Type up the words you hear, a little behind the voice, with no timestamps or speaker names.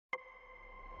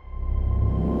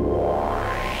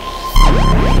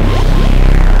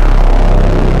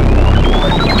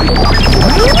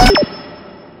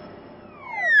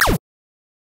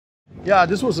Yeah,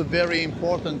 this was a very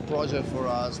important project for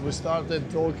us. We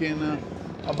started talking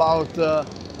about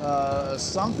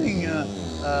something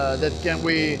that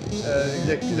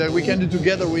we can do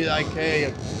together with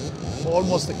IK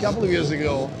almost a couple of years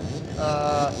ago.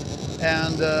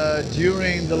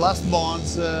 During the last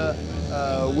months,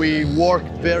 we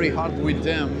worked very hard with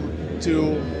them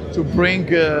to bring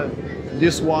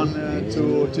this one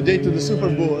today to the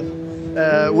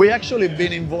Superbooth. We actually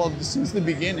been involved since the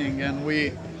beginning, and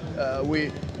we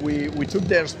took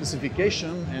their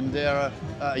specification and their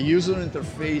user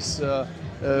interface,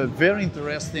 very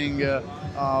interesting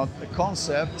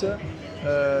concept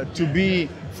to be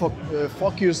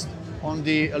focused on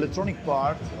the electronic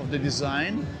part of the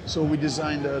design. So we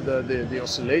designed the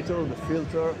oscillator, the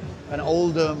filter, and all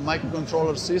the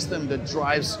microcontroller system that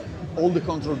drives all the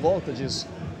control voltages.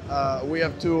 We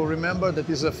have to remember that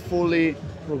it's a fully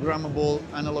programmable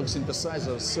analog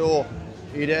synthesizer, so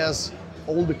it has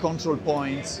all the control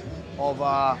points of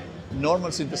a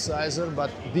normal synthesizer but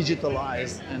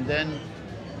digitalized, and then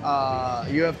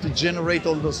you have to generate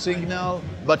all those signals,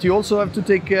 but you also have to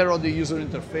take care of the user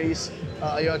interface.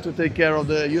 You have to take care of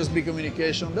the USB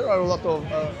communication. There are a lot of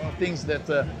things that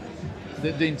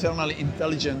the internal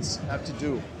intelligence have to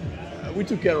do. We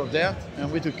took care of that,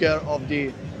 and we took care of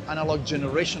the analog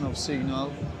generation of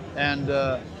signal, and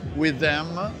with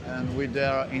them and with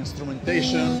their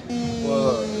instrumentation,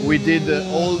 we did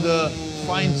all the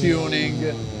fine-tuning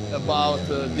about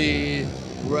the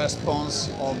response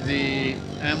of the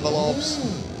envelopes,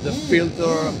 the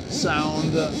filter,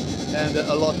 sound, and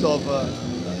a lot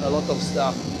of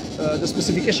stuff. The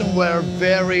specifications were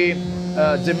very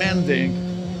demanding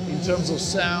in terms of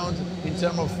sound, in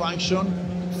terms of function,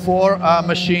 for a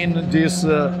machine this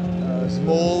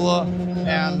small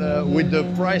and with the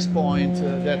price point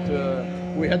that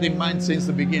we had in mind since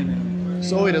the beginning.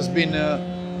 So it has been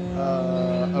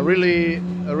a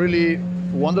really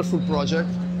wonderful project,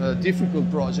 a difficult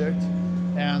project,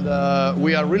 and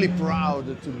we are really proud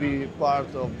to be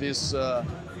part of this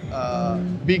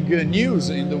big news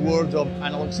in the world of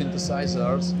analog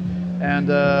synthesizers. And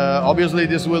obviously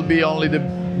this will be only the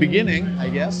beginning, I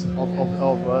guess,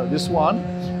 of this one.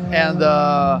 And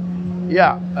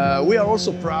we are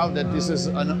also proud that this is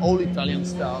an all Italian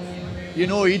stuff. You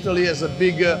know, Italy has a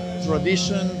big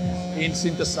tradition in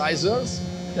synthesizers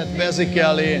that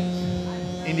basically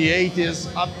in the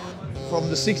 80s, up from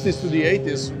the 60s to the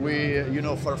 80s, you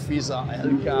know, Farfisa,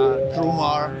 Elka,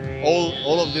 Krumar,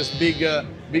 all of these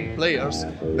big players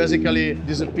basically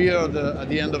disappeared at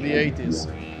the end of the 80s.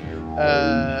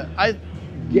 I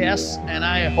guess, and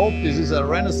I hope this is a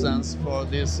renaissance for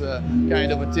this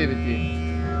kind of activity.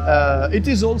 It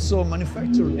is also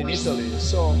manufactured in Italy,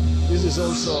 so this is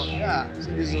also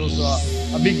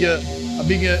a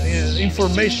big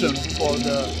information for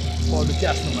the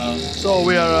customer. So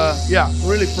we are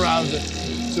really proud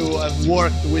to have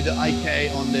worked with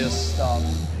IK on this stuff.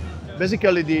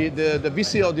 Basically, the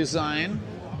VCO design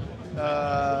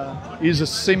is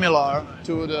similar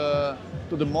to the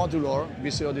modular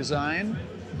VCO design.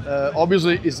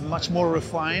 Obviously, it's much more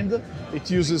refined. It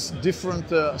uses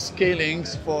different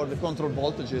scalings for the control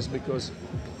voltages because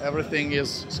everything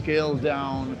is scaled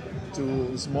down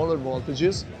to smaller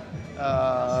voltages.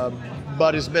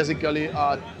 But it's basically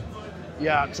a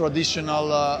traditional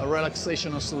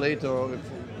relaxation oscillator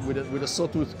with a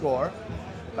sawtooth core.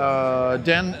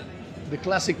 Then the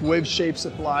classic wave shapes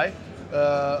apply.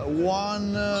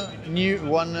 One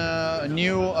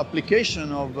new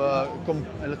application of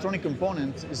electronic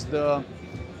component is the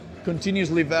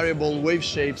continuously variable wave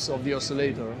shapes of the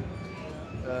oscillator.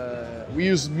 We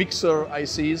use mixer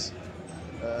ICs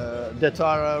that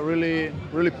are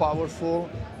really powerful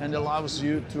and allows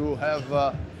you to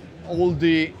have all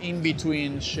the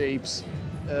in-between shapes.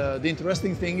 The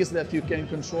interesting thing is that you can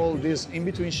control these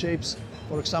in-between shapes,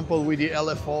 for example, with the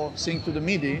LFO sync to the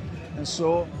MIDI, and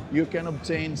so you can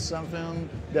obtain something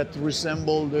that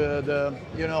resembles the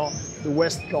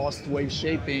West Coast wave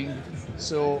shaping.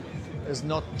 So it's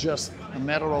not just a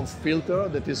matter of filter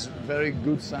that is very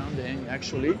good sounding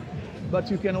actually, but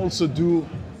you can also do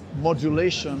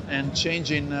modulation and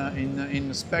change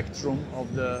in spectrum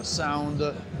of the sound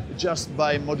just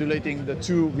by modulating the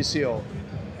two VCO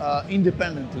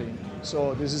independently.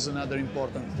 So this is another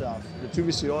important stuff. The two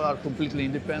VCO are completely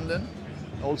independent,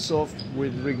 also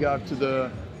with regard to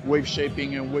the wave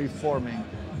shaping and wave forming.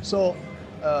 So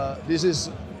this is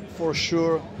for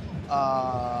sure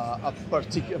a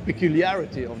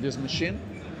peculiarity of this machine.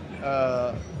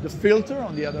 The filter,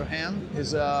 on the other hand,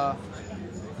 is a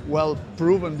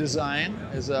well-proven design,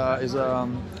 is a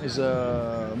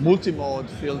multi-mode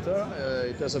filter.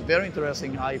 It has a very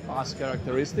interesting high-pass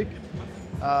characteristic.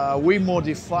 We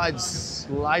modified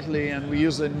slightly, and we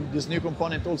use this new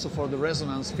component also for the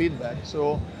resonance feedback.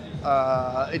 So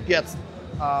it gets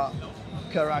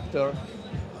character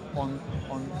on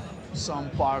some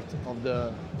part of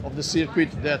the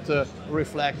circuit that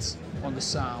reflects on the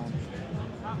sound.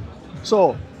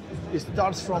 So it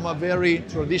starts from a very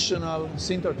traditional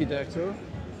synth architecture,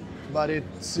 but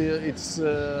it's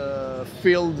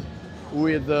filled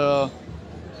with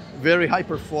very high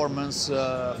performance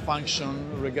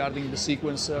function regarding the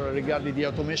sequencer, regarding the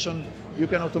automation. You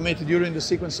can automate during the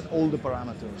sequence all the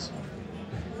parameters,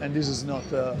 and this is not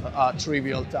a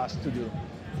trivial task to do.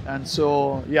 And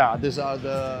so, yeah, these are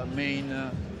the main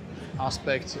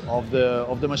aspects of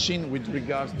the machine with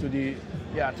regards to the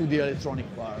electronic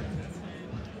part.